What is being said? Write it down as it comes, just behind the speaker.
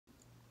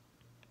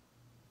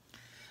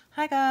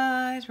Hi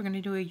guys, we're going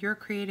to do a Your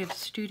Creative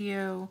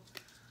Studio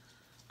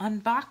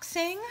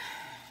unboxing,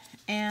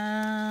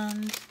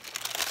 and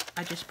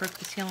I just broke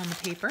the seal on the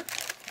paper.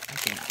 I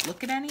did not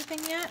look at anything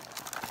yet.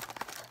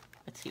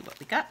 Let's see what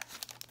we got.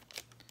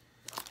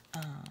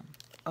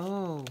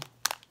 Oh,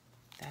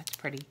 that's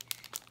pretty.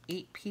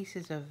 8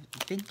 pieces of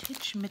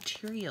vintage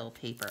material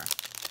paper.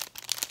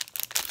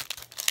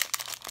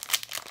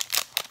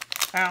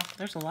 Wow,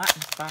 there's a lot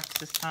in this box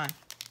this time.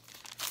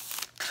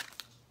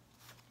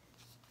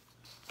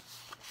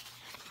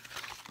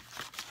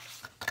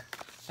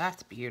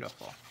 That's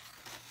beautiful.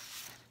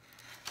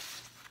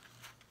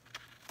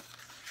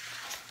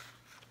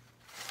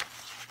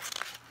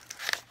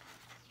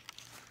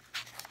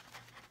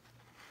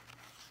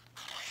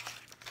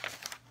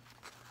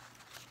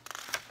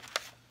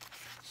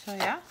 So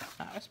yeah,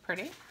 that was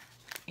pretty.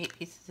 8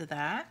 pieces of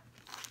that.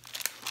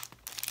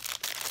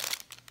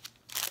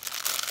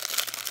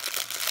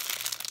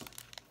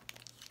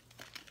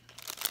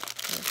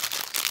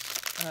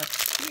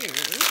 This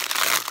appears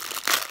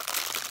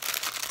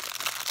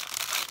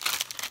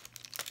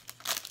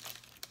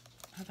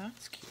oh,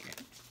 that's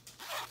cute.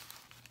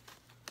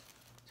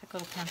 It's like a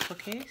little pencil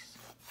case.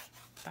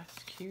 That's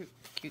cute.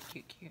 Cute,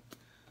 cute, cute.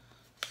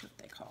 That's what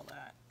they call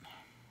that.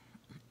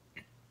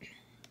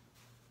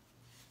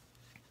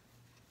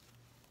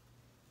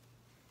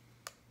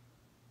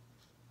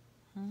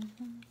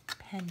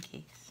 Pen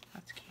case.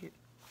 That's cute.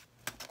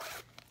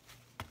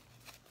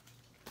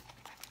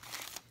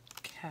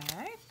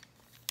 Okay.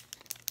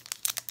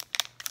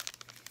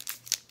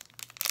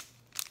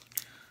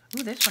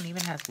 Ooh, this one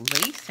even has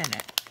lace in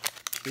it.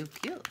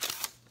 Cute, cute.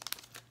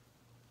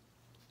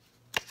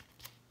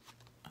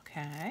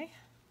 Okay.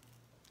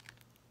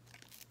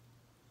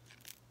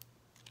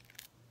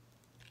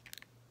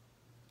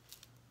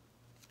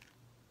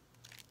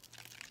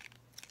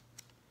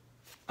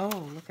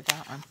 Oh, look at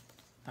that one.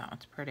 That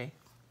one's pretty.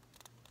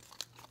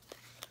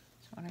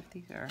 So what if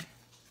these are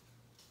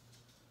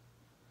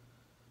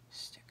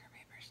sticker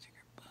paper,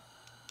 sticker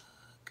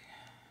book.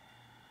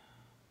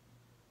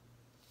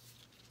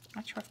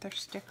 Not sure if they're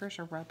stickers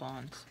or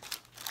rub-ons.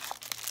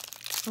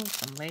 Ooh,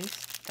 some lace.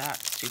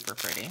 That's super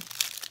pretty.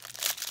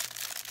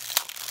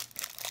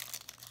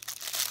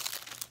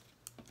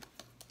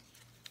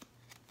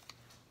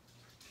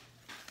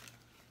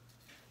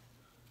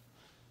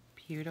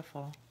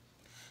 Beautiful.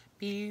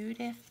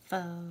 Beautiful.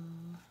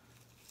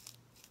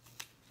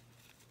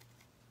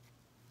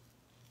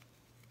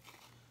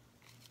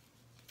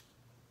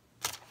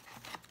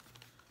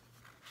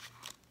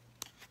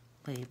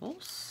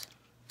 Labels.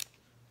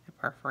 They're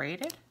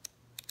perforated.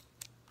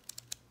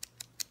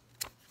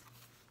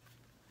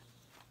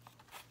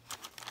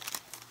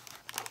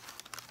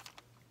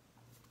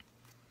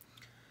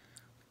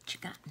 What you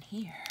got in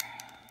here?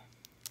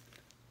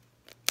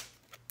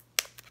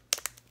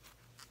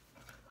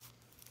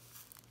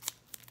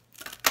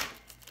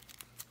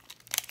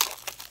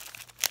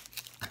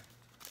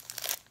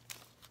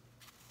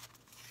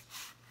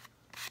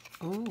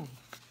 Ooh,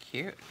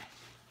 cute.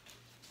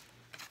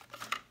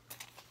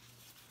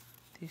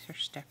 These are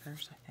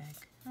stickers, I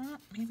think. Oh,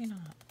 maybe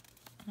not.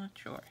 I'm not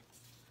sure.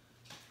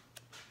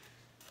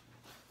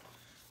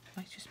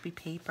 Might just be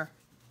paper.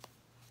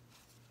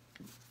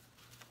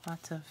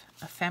 Lots of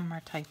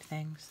ephemera type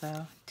things,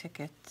 though.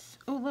 Tickets.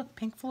 Oh, look,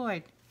 Pink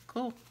Floyd.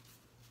 Cool.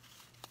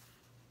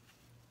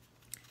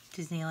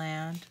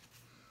 Disneyland.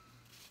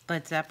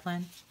 Led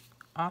Zeppelin.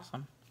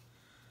 Awesome.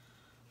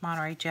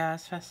 Monterey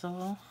Jazz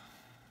Festival.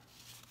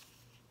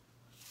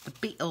 The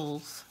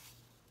Beatles.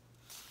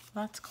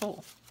 That's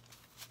cool.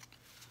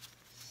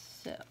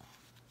 So. Let's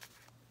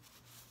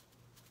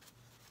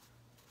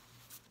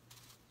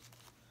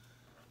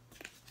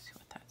see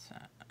what that's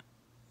at.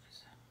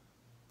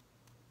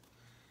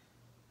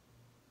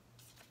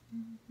 I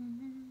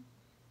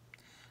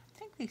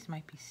think these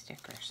might be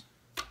stickers.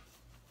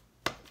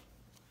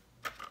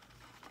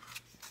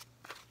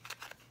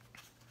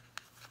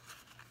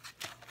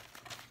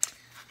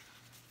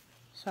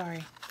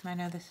 Sorry, I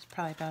know this is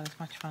probably about as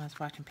much fun as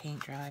watching paint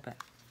dry, but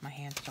my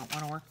hands don't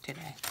want to work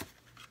today.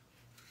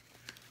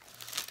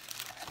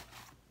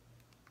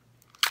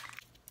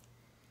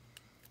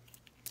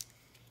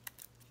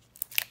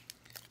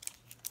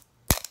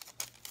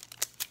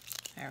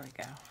 There we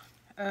go.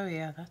 Oh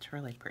yeah, that's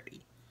really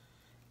pretty.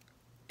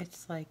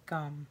 It's like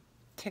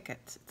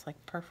tickets. It's like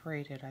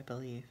perforated, I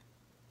believe.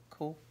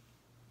 Cool.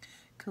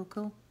 Cool,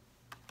 cool.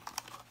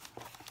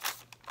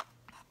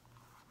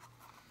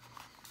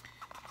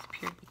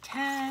 Appeared to be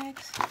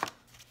tags.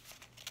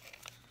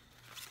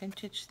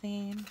 Vintage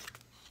themed.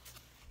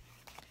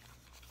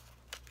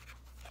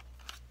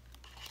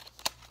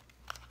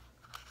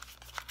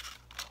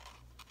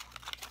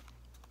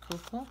 Cool,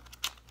 cool.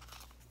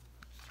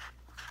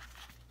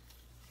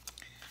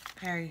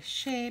 Various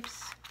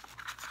shapes,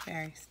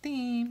 various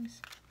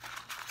themes.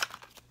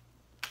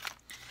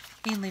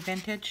 Mainly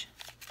vintage.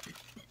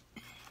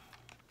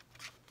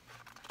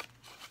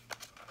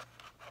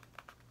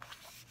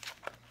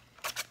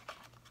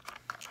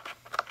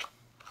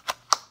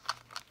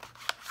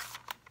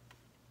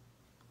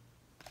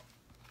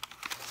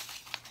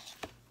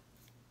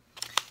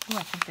 Ooh,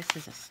 I think this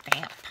is a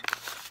stamp.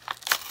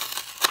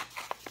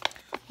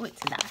 Ooh,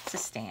 it's lots of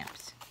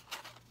stamps.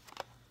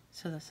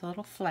 So this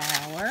little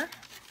flower.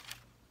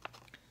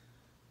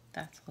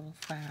 That's a little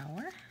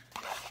flower.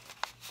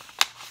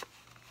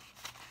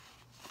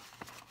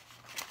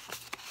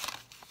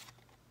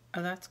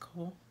 Oh, that's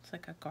cool. It's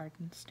like a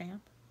garden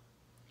stamp.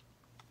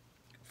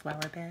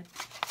 Flower bed.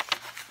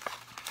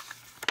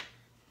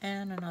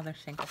 And another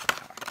single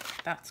flower.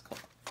 That's cool.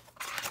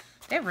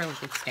 They have really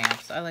good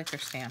stamps. I like their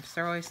stamps.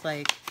 They're always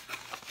like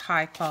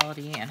high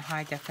quality and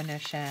high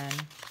definition.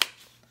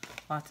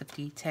 Lots of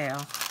detail.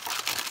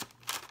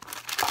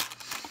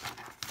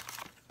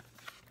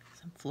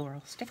 Some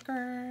floral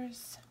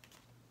stickers.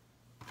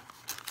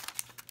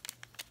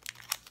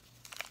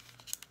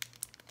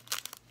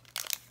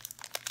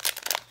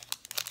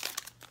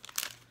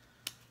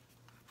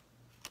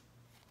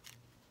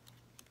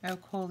 Oh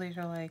cool, these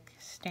are like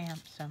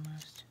stamps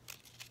almost.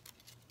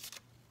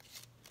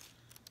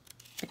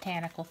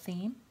 Botanical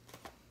theme.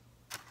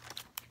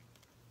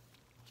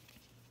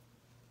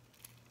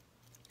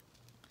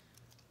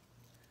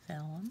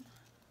 Vellum.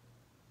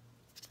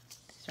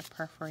 These are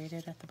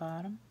perforated at the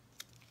bottom.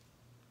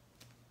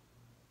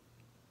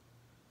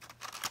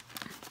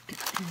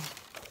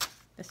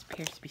 This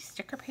appears to be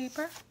sticker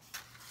paper.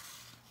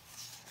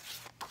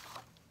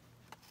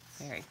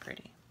 Very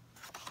pretty.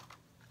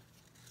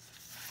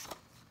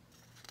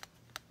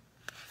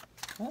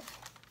 Cool.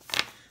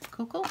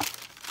 Cool, cool.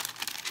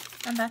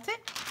 And that's it.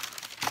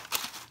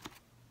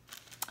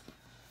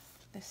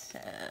 This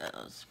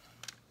says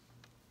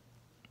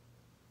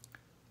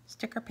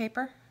sticker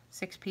paper,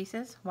 6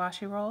 pieces,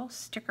 washi roll,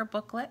 sticker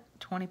booklet,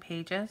 20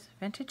 pages,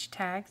 vintage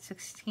tag,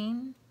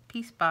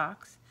 16-piece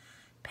box,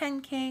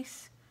 pen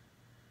case,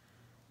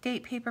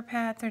 date paper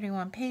pad,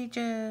 31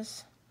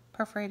 pages,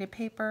 perforated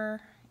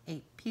paper,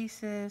 8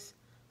 pieces,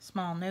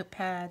 small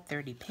notepad,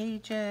 30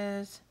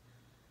 pages,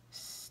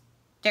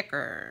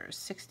 stickers,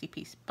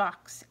 60-piece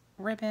box,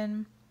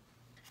 ribbon,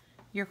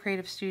 Your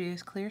Creative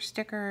Studios clear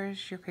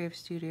stickers, Your Creative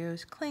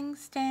Studios cling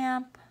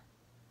stamp,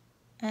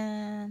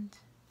 and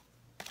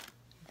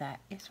that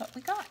is what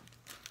we got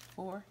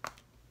for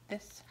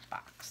this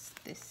box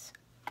this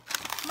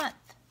month.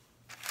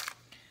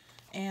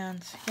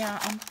 And yeah,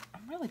 I'm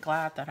really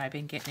glad that I've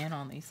been getting in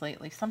on these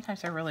lately.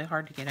 Sometimes they're really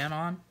hard to get in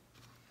on,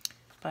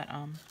 but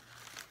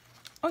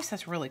always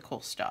has really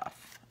cool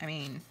stuff. I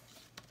mean,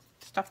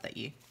 stuff that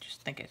you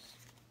just think is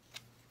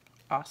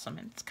awesome,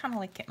 and it's kind of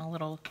like getting a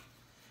little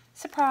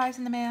surprise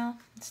in the mail.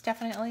 It's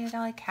definitely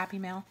like Happy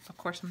Mail. Of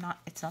course,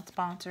 it's not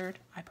sponsored.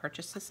 I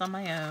purchased this on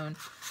my own,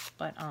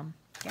 but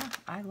yeah,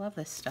 I love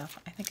this stuff.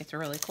 I think it's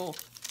really cool.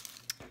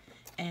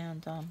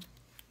 And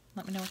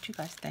let me know what you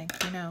guys think.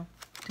 You know,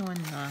 doing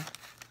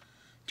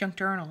junk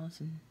journals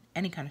and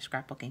any kind of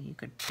scrapbooking, you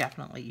could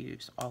definitely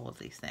use all of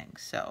these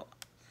things. So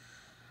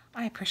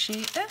I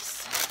appreciate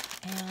this,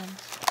 and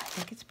I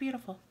think it's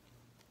beautiful.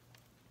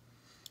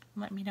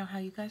 Let me know how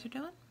you guys are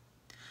doing.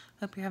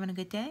 Hope you're having a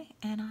good day,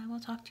 and I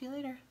will talk to you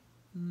later.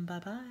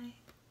 Bye-bye.